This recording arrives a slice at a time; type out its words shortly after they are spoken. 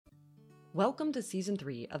Welcome to Season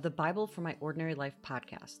 3 of the Bible for My Ordinary Life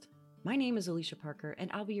podcast. My name is Alicia Parker, and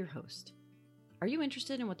I'll be your host. Are you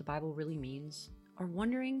interested in what the Bible really means, or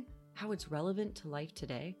wondering how it's relevant to life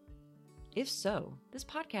today? If so, this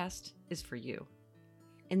podcast is for you.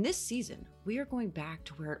 In this season, we are going back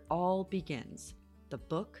to where it all begins, the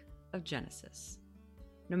book of Genesis.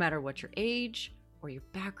 No matter what your age, or your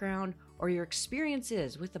background, or your experience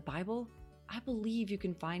is with the Bible, I believe you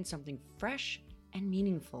can find something fresh and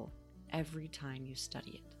meaningful every time you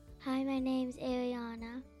study it. Hi, my name's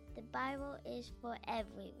Ariana. The Bible is for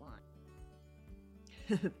everyone.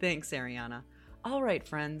 Thanks, Ariana. All right,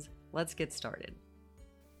 friends, let's get started.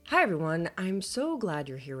 Hi, everyone. I'm so glad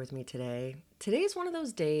you're here with me today. Today is one of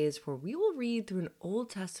those days where we will read through an Old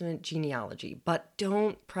Testament genealogy, but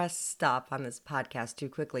don't press stop on this podcast too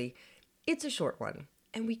quickly. It's a short one,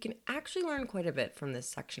 and we can actually learn quite a bit from this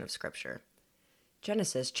section of scripture.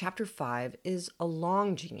 Genesis chapter 5 is a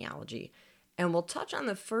long genealogy, and we'll touch on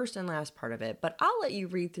the first and last part of it, but I'll let you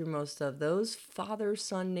read through most of those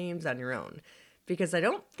father-son names on your own, because I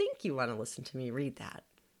don't think you want to listen to me read that.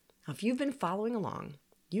 Now, if you've been following along,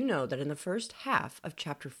 you know that in the first half of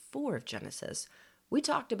chapter 4 of Genesis, we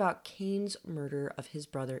talked about Cain's murder of his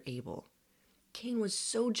brother Abel. Cain was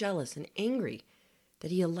so jealous and angry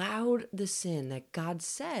that he allowed the sin that God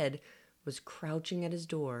said was crouching at his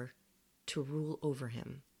door to rule over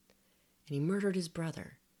him, and he murdered his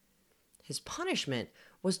brother. His punishment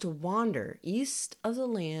was to wander east of the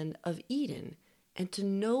land of Eden and to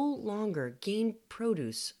no longer gain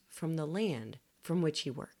produce from the land from which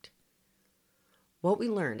he worked. What we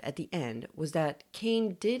learned at the end was that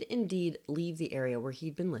Cain did indeed leave the area where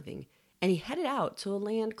he'd been living, and he headed out to a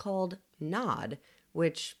land called Nod,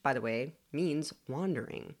 which, by the way, means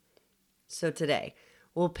wandering. So today,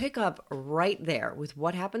 we'll pick up right there with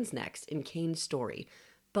what happens next in Cain's story.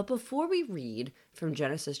 But before we read from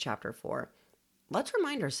Genesis chapter 4, let's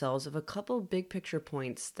remind ourselves of a couple big picture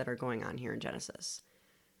points that are going on here in Genesis.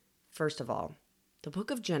 First of all, the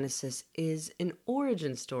book of Genesis is an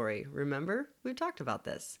origin story. Remember? We've talked about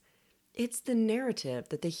this. It's the narrative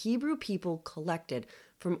that the Hebrew people collected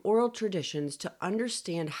from oral traditions to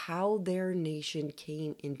understand how their nation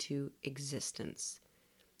came into existence.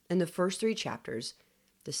 In the first 3 chapters,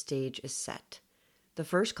 the stage is set. The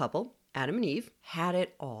first couple, Adam and Eve, had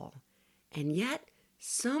it all. And yet,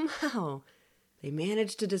 somehow, they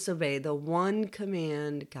managed to disobey the one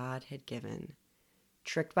command God had given.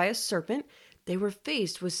 Tricked by a serpent, they were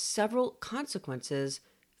faced with several consequences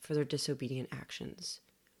for their disobedient actions.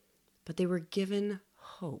 But they were given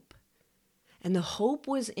hope. And the hope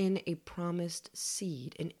was in a promised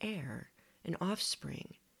seed, an heir, an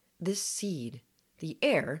offspring. This seed, the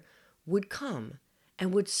heir, would come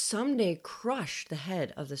and would someday crush the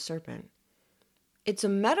head of the serpent. It's a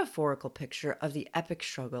metaphorical picture of the epic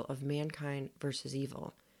struggle of mankind versus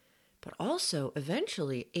evil, but also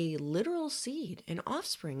eventually a literal seed, an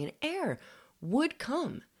offspring, an heir would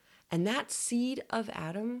come, and that seed of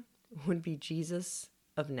Adam would be Jesus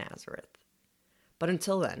of Nazareth. But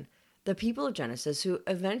until then, the people of Genesis, who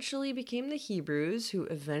eventually became the Hebrews, who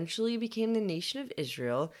eventually became the nation of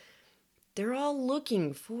Israel, they're all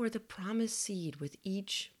looking for the promised seed with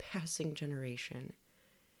each passing generation.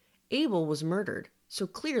 Abel was murdered, so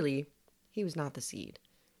clearly he was not the seed.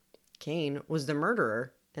 Cain was the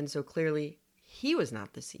murderer, and so clearly he was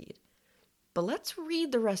not the seed. But let's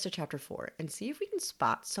read the rest of chapter 4 and see if we can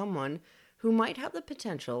spot someone who might have the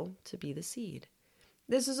potential to be the seed.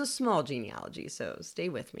 This is a small genealogy, so stay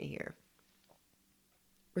with me here.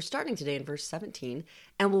 We're starting today in verse 17,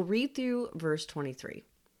 and we'll read through verse 23.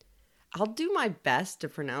 I'll do my best to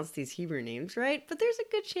pronounce these Hebrew names right, but there's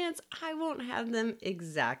a good chance I won't have them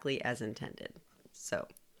exactly as intended. So,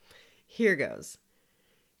 here goes.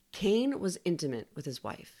 Cain was intimate with his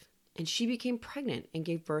wife, and she became pregnant and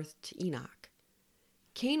gave birth to Enoch.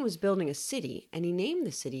 Cain was building a city, and he named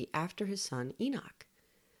the city after his son Enoch.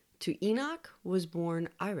 To Enoch was born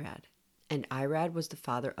Irad, and Irad was the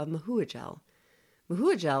father of Mehujael.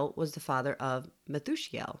 Mehujael was the father of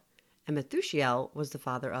Methushael, and Methushael was the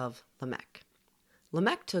father of Lamech.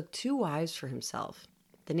 Lamech took 2 wives for himself.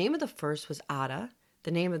 The name of the first was Ada.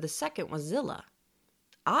 The name of the second was Zillah.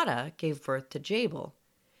 Ada gave birth to Jabal.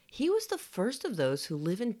 He was the first of those who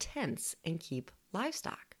live in tents and keep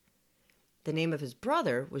livestock. The name of his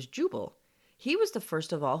brother was Jubal. He was the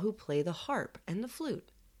first of all who play the harp and the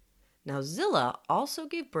flute. Now Zillah also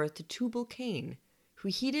gave birth to Tubal-Cain, who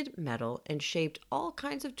heated metal and shaped all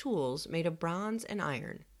kinds of tools made of bronze and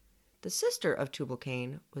iron. The sister of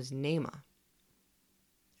Tubal-Cain was Naamah.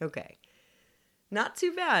 Okay, not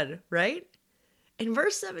too bad, right? In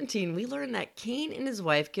verse 17, we learn that Cain and his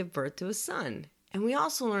wife give birth to a son, And we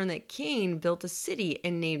also learn that Cain built a city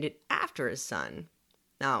and named it after his son.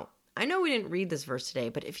 Now, I know we didn't read this verse today,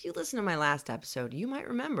 but if you listen to my last episode, you might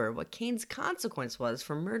remember what Cain's consequence was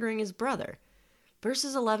for murdering his brother.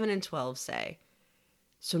 Verses 11 and 12 say,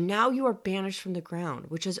 "So now you are banished from the ground,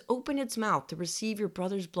 which has opened its mouth to receive your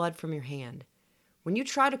brother's blood from your hand. When you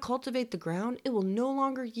try to cultivate the ground, it will no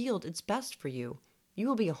longer yield its best for you. You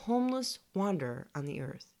will be a homeless wanderer on the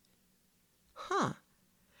earth."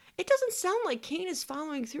 It doesn't sound like Cain is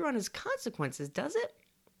following through on his consequences, does it?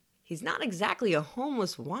 He's not exactly a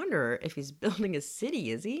homeless wanderer if he's building a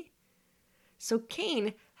city, is he? So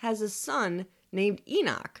Cain has a son named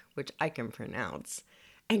Enoch, which I can pronounce.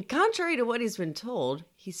 And contrary to what he's been told,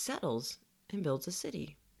 he settles and builds a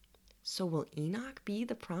city. So will Enoch be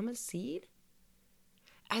the promised seed?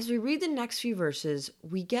 As we read the next few verses,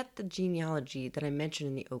 we get the genealogy that I mentioned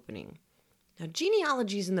in the opening. Now,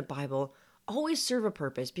 genealogies in the Bible always serve a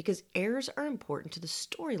purpose because heirs are important to the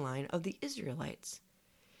storyline of the Israelites.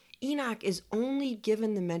 Enoch is only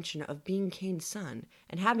given the mention of being Cain's son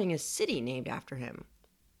and having a city named after him.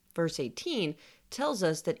 Verse 18 tells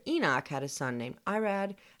us that Enoch had a son named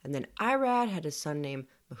Irad, and then Irad had a son named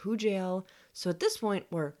Mehujael. So at this point,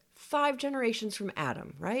 we're 5 generations from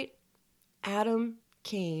Adam, right? Adam,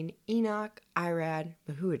 Cain, Enoch, Irad,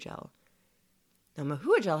 Mehujael. Now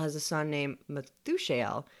Mehujael has a son named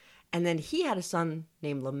Methushael, and then he had a son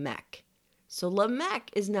named Lamech. So Lamech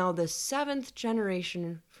is now the 7th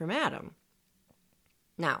generation from Adam.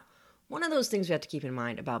 Now, one of those things we have to keep in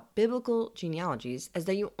mind about biblical genealogies is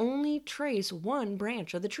that you only trace one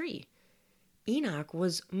branch of the tree. Enoch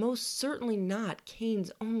was most certainly not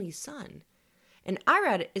Cain's only son, and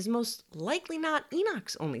Irad is most likely not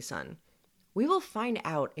Enoch's only son. We will find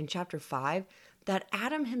out in chapter 5 that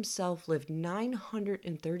Adam himself lived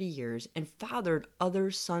 930 years and fathered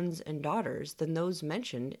other sons and daughters than those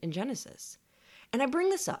mentioned in Genesis. And I bring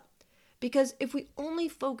this up because if we only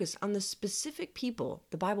focus on the specific people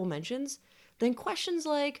the Bible mentions, then questions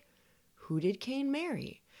like, who did Cain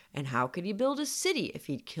marry? And how could he build a city if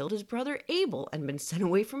he'd killed his brother Abel and been sent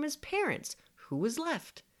away from his parents? Who was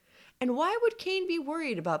left? And why would Cain be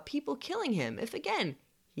worried about people killing him if, again,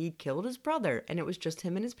 he'd killed his brother and it was just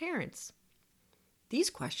him and his parents? These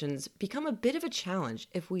questions become a bit of a challenge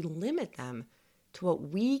if we limit them to what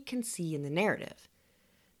we can see in the narrative.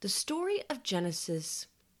 The story of Genesis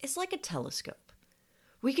is like a telescope.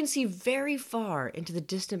 We can see very far into the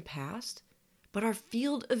distant past, but our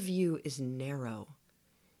field of view is narrow.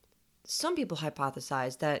 Some people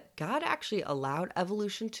hypothesize that God actually allowed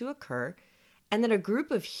evolution to occur and that a group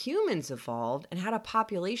of humans evolved and had a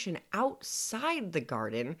population outside the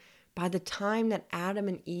garden by the time that Adam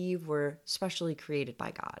and Eve were specially created by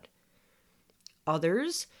God.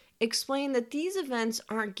 Others explain that these events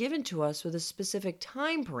aren't given to us with a specific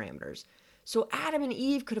time parameters, so Adam and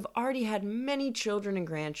Eve could have already had many children and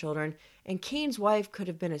grandchildren, and Cain's wife could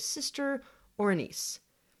have been a sister or a niece.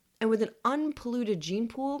 And with an unpolluted gene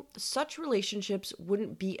pool, such relationships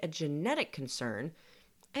wouldn't be a genetic concern,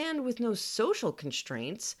 and with no social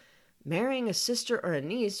constraints, marrying a sister or a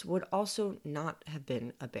niece would also not have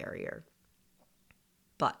been a barrier.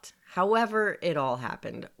 But, however it all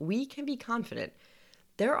happened, we can be confident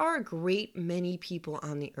there are a great many people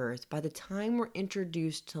on the earth by the time we're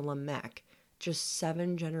introduced to Lamech, just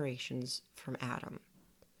 7 generations from Adam.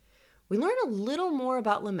 We learn a little more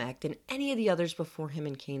about Lamech than any of the others before him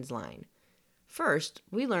in Cain's line. First,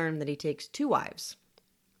 we learn that he takes 2 wives.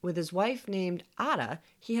 With his wife named Ada,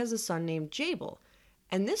 he has a son named Jabal,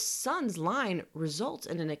 and this son's line results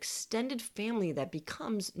in an extended family that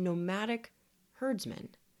becomes nomadic herdsmen.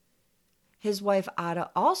 His wife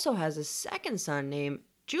Ada also has a second son named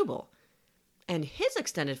Jubal, and his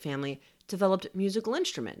extended family developed musical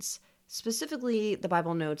instruments. Specifically, the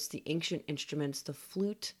Bible notes the ancient instruments, the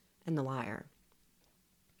flute and the lyre.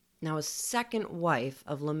 Now, a second wife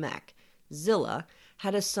of Lamech, Zillah,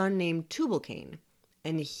 had a son named Tubal-Cain,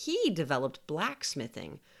 and he developed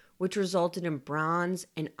blacksmithing, which resulted in bronze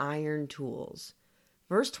and iron tools.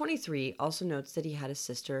 Verse 23 also notes that he had a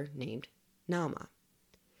sister named Naamah.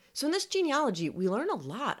 So in this genealogy, we learn a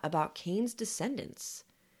lot about Cain's descendants,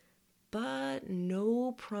 but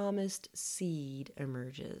no promised seed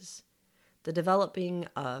emerges. The developing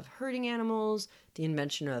of herding animals, the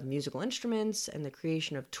invention of musical instruments, and the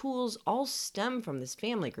creation of tools all stem from this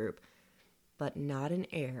family group, but not an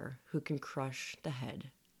heir who can crush the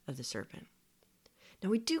head of the serpent. Now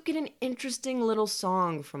we do get an interesting little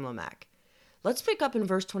song from Lamech. Let's pick up in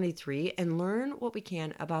verse 23 and learn what we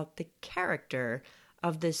can about the character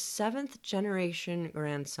of this 7th generation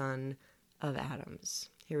grandson of Adam's.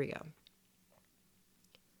 Here we go.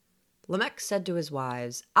 Lamech said to his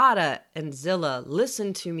wives, Ada and Zillah,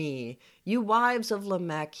 listen to me. You wives of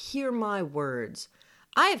Lamech, hear my words.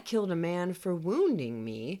 I have killed a man for wounding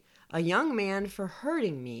me, a young man for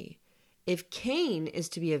hurting me. If Cain is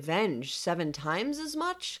to be avenged 7 times as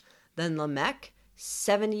much, then Lamech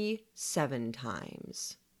 77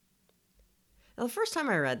 times. Now, the first time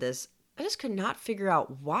I read this, I just could not figure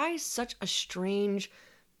out why such a strange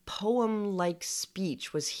poem-like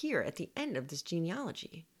speech was here at the end of this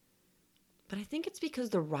genealogy. But I think it's because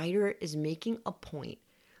the writer is making a point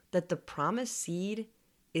that the promised seed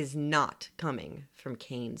is not coming from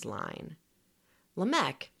Cain's line.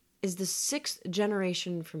 Lamech is the 6th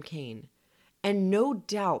generation from Cain, and no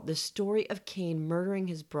doubt the story of Cain murdering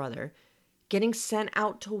his brother, getting sent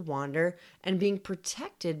out to wander, and being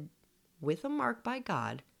protected with a mark by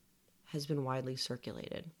God has been widely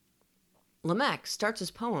circulated. Lamech starts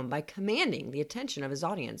his poem by commanding the attention of his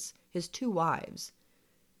audience, his 2 wives.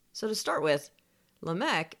 So to start with,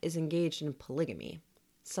 Lamech is engaged in polygamy,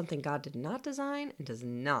 something God did not design and does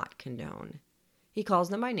not condone. He calls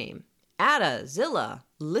them by name. Ada, Zillah,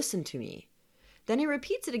 listen to me. Then he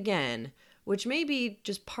repeats it again, which may be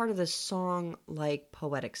just part of this song-like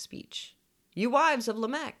poetic speech. You wives of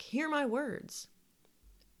Lamech, hear my words.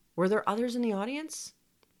 Were there others in the audience?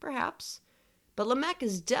 Perhaps. But Lamech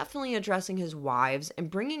is definitely addressing his wives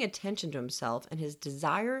and bringing attention to himself and his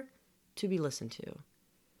desire to be listened to.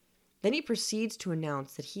 Then he proceeds to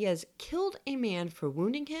announce that he has killed a man for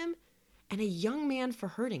wounding him and a young man for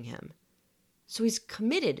hurting him. So he's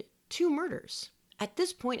committed 2 murders. At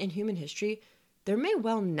this point in human history, there may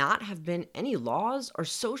well not have been any laws or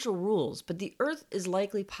social rules, but the earth is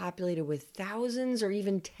likely populated with thousands or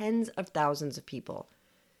even tens of thousands of people.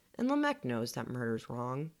 And Lamech knows that murder's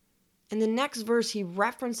wrong. In the next verse, he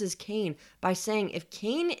references Cain by saying if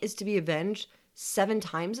Cain is to be avenged 7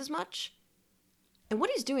 times as much. And what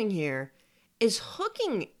he's doing here is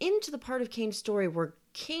hooking into the part of Cain's story where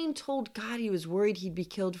Cain told God he was worried he'd be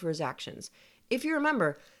killed for his actions. If you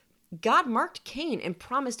remember, God marked Cain and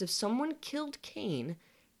promised if someone killed Cain,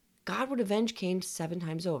 God would avenge Cain 7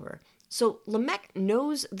 times over. So Lamech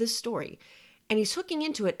knows this story, and he's hooking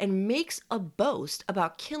into it and makes a boast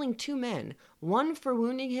about killing 2 men, one for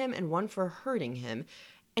wounding him and one for hurting him.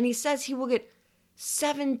 And he says he will get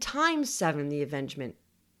 7 times 7 the avengement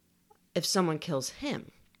if someone kills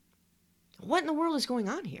him. What in the world is going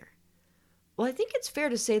on here? Well, I think it's fair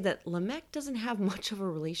to say that Lamech doesn't have much of a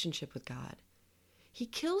relationship with God. He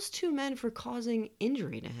kills 2 men for causing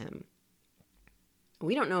injury to him.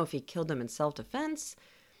 We don't know if he killed them in self-defense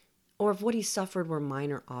or if what he suffered were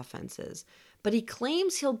minor offenses, but he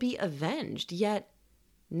claims he'll be avenged, yet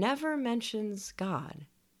never mentions God.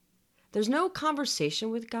 There's no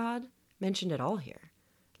conversation with God mentioned at all here.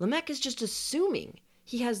 Lamech is just assuming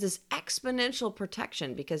he has this exponential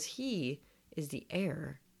protection because he is the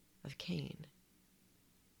heir of Cain.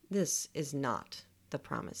 This is not the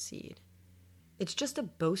promised seed. It's just a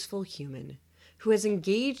boastful human who has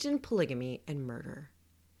engaged in polygamy and murder.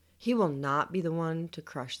 He will not be the one to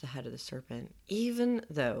crush the head of the serpent, even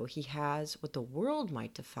though he has what the world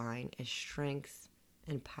might define as strength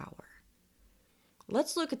and power.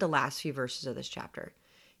 Let's look at the last few verses of this chapter.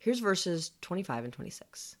 Here's verses 25 and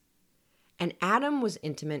 26. And Adam was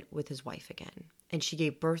intimate with his wife again, and she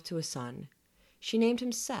gave birth to a son. She named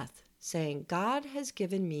him Seth, saying, God has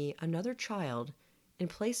given me another child in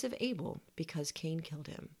place of Abel, because Cain killed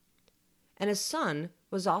him. And a son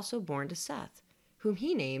was also born to Seth, whom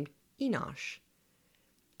he named Enosh.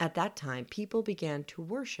 At that time, people began to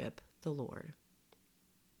worship the Lord.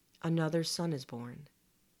 Another son is born,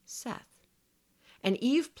 Seth. And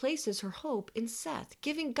Eve places her hope in Seth,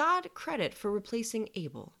 giving God credit for replacing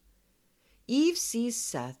Abel. Eve sees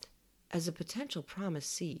Seth as a potential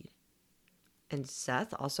promised seed. And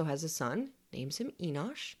Seth also has a son, names him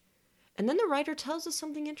Enosh. And then the writer tells us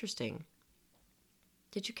something interesting.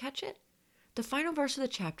 Did you catch it? The final verse of the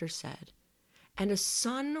chapter said, and a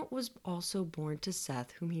son was also born to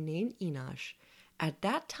Seth, whom he named Enosh. At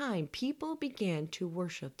that time, people began to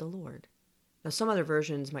worship the Lord. Now, some other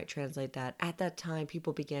versions might translate that, at that time,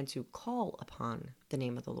 people began to call upon the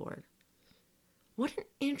name of the Lord. What an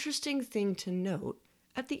interesting thing to note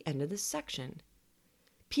at the end of this section.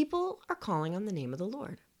 People are calling on the name of the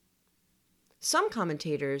Lord. Some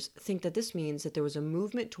commentators think that this means that there was a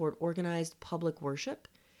movement toward organized public worship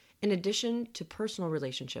in addition to personal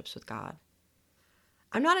relationships with God.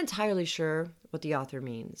 I'm not entirely sure what the author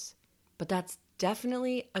means, but that's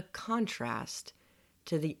definitely a contrast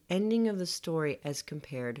to the ending of the story as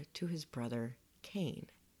compared to his brother Cain.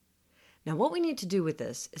 Now, what we need to do with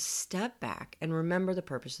this is step back and remember the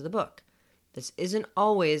purpose of the book. This isn't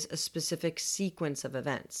always a specific sequence of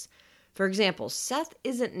events. For example, Seth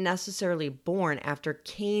isn't necessarily born after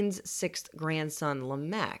Cain's sixth grandson,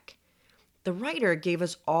 Lamech. The writer gave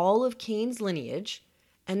us all of Cain's lineage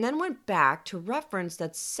and then went back to reference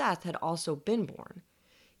that Seth had also been born.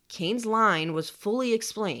 Cain's line was fully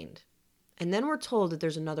explained, and then we're told that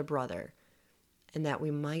there's another brother, and that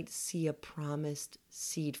we might see a promised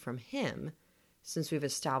seed from him, since we've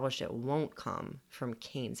established it won't come from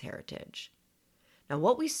Cain's heritage. Now,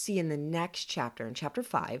 what we see in the next chapter, in chapter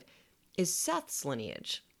 5, is Seth's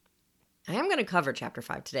lineage. I am going to cover chapter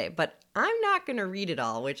 5 today, but I'm not going to read it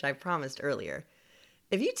all, which I promised earlier.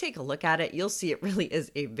 If you take a look at it, you'll see it really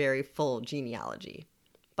is a very full genealogy.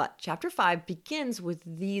 But chapter 5 begins with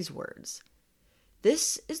these words.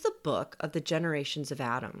 This is the book of the generations of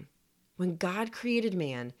Adam. When God created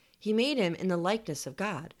man, he made him in the likeness of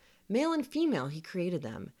God. Male and female he created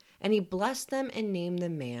them, and he blessed them and named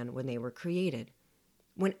them man when they were created.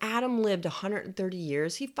 When Adam lived 130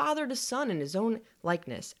 years, he fathered a son in his own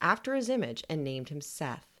likeness, after his image, and named him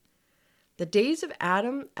Seth. The days of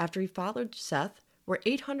Adam after he fathered Seth were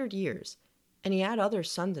 800 years, and he had other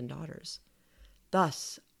sons and daughters.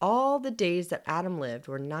 Thus, all the days that Adam lived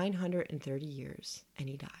were 930 years, and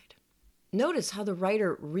he died. Notice how the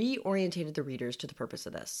writer reorientated the readers to the purpose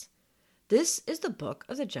of this. This is the book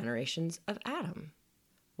of the generations of Adam.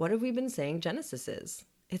 What have we been saying Genesis is?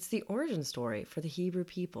 It's the origin story for the Hebrew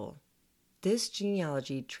people. This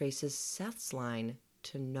genealogy traces Seth's line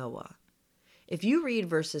to Noah. If you read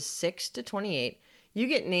verses 6 to 28, you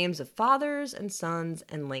get names of fathers and sons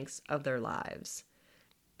and lengths of their lives.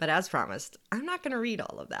 But as promised, I'm not going to read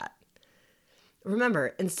all of that. Remember,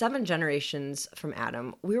 in 7 generations from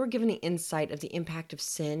Adam, we were given the insight of the impact of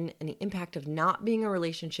sin and the impact of not being in a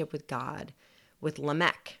relationship with God, with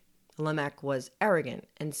Lamech. Lamech was arrogant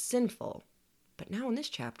and sinful. But now in this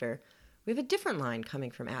chapter, we have a different line coming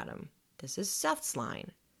from Adam. This is Seth's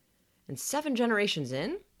line. And 7 generations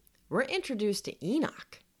in, we're introduced to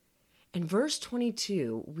Enoch. In verse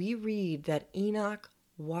 22, we read that Enoch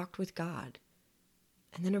walked with God.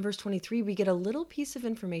 And then in verse 23, we get a little piece of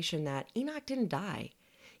information that Enoch didn't die.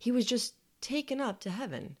 He was just taken up to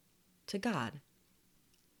heaven, to God.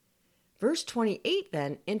 Verse 28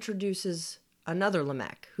 then introduces another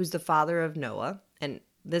Lamech, who's the father of Noah, and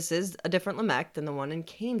this is a different Lamech than the one in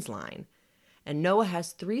Cain's line. And Noah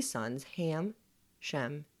has 3 sons, Ham,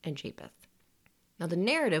 Shem, and Japheth. Now the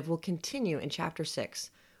narrative will continue in chapter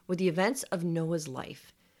 6 with the events of Noah's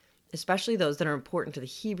life, especially those that are important to the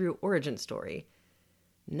Hebrew origin story.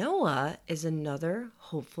 Noah is another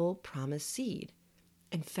hopeful promised seed.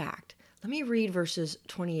 In fact, let me read verses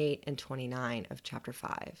 28 and 29 of chapter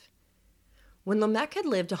 5. When Lamech had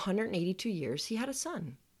lived 182 years, he had a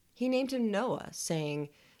son. He named him Noah, saying,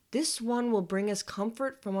 "This one will bring us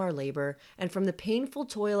comfort from our labor and from the painful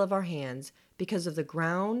toil of our hands because of the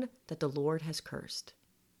ground that the Lord has cursed."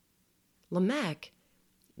 Lamech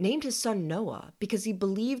named his son Noah because he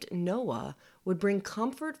believed Noah would bring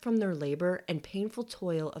comfort from their labor and painful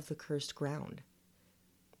toil of the cursed ground.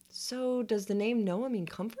 So does the name Noah mean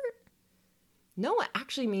comfort? Noah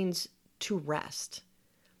actually means to rest.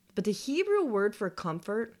 But the Hebrew word for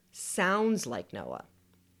comfort sounds like Noah.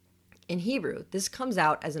 In Hebrew, this comes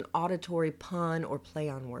out as an auditory pun or play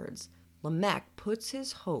on words. Lamech puts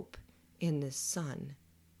his hope in this son.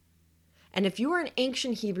 And if you are an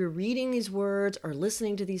ancient Hebrew reading these words or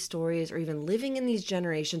listening to these stories or even living in these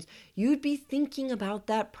generations, you'd be thinking about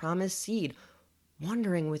that promised seed,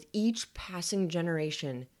 wondering with each passing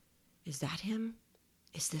generation, is that him?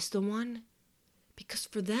 Is this the one? Because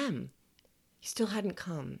for them, he still hadn't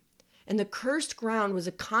come. And the cursed ground was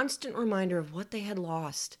a constant reminder of what they had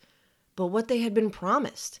lost, but what they had been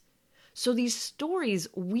promised. So these stories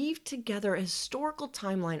weave together a historical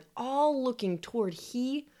timeline, all looking toward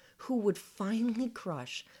he who would finally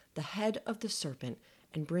crush the head of the serpent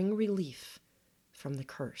and bring relief from the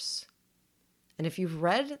curse. And if you've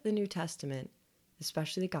read the New Testament,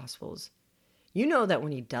 especially the Gospels, you know that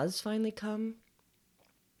when he does finally come,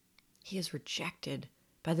 he is rejected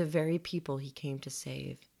by the very people he came to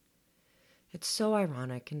save. It's so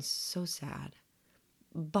ironic and so sad.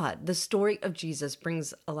 But the story of Jesus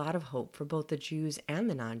brings a lot of hope for both the Jews and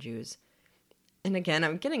the non-Jews. And again,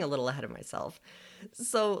 I'm getting a little ahead of myself.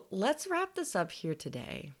 So let's wrap this up here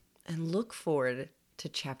today and look forward to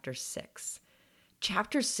chapter 6.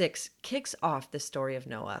 Chapter 6 kicks off the story of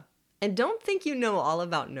Noah. And don't think you know all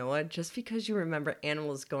about Noah just because you remember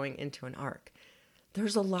animals going into an ark.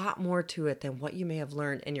 There's a lot more to it than what you may have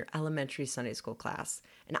learned in your elementary Sunday school class.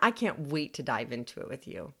 And I can't wait to dive into it with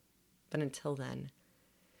you. But until then,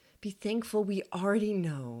 be thankful we already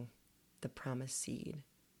know the promised seed.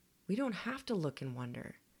 We don't have to look and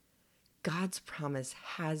wonder. God's promise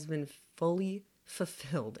has been fully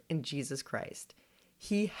fulfilled in Jesus Christ.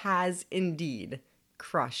 He has indeed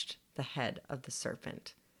crushed the head of the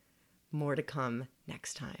serpent. More to come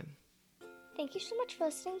next time. Thank you so much for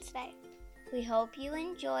listening today. We hope you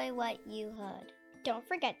enjoy what you heard. Don't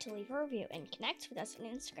forget to leave a review and connect with us on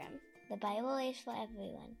Instagram. The Bible is for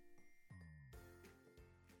everyone.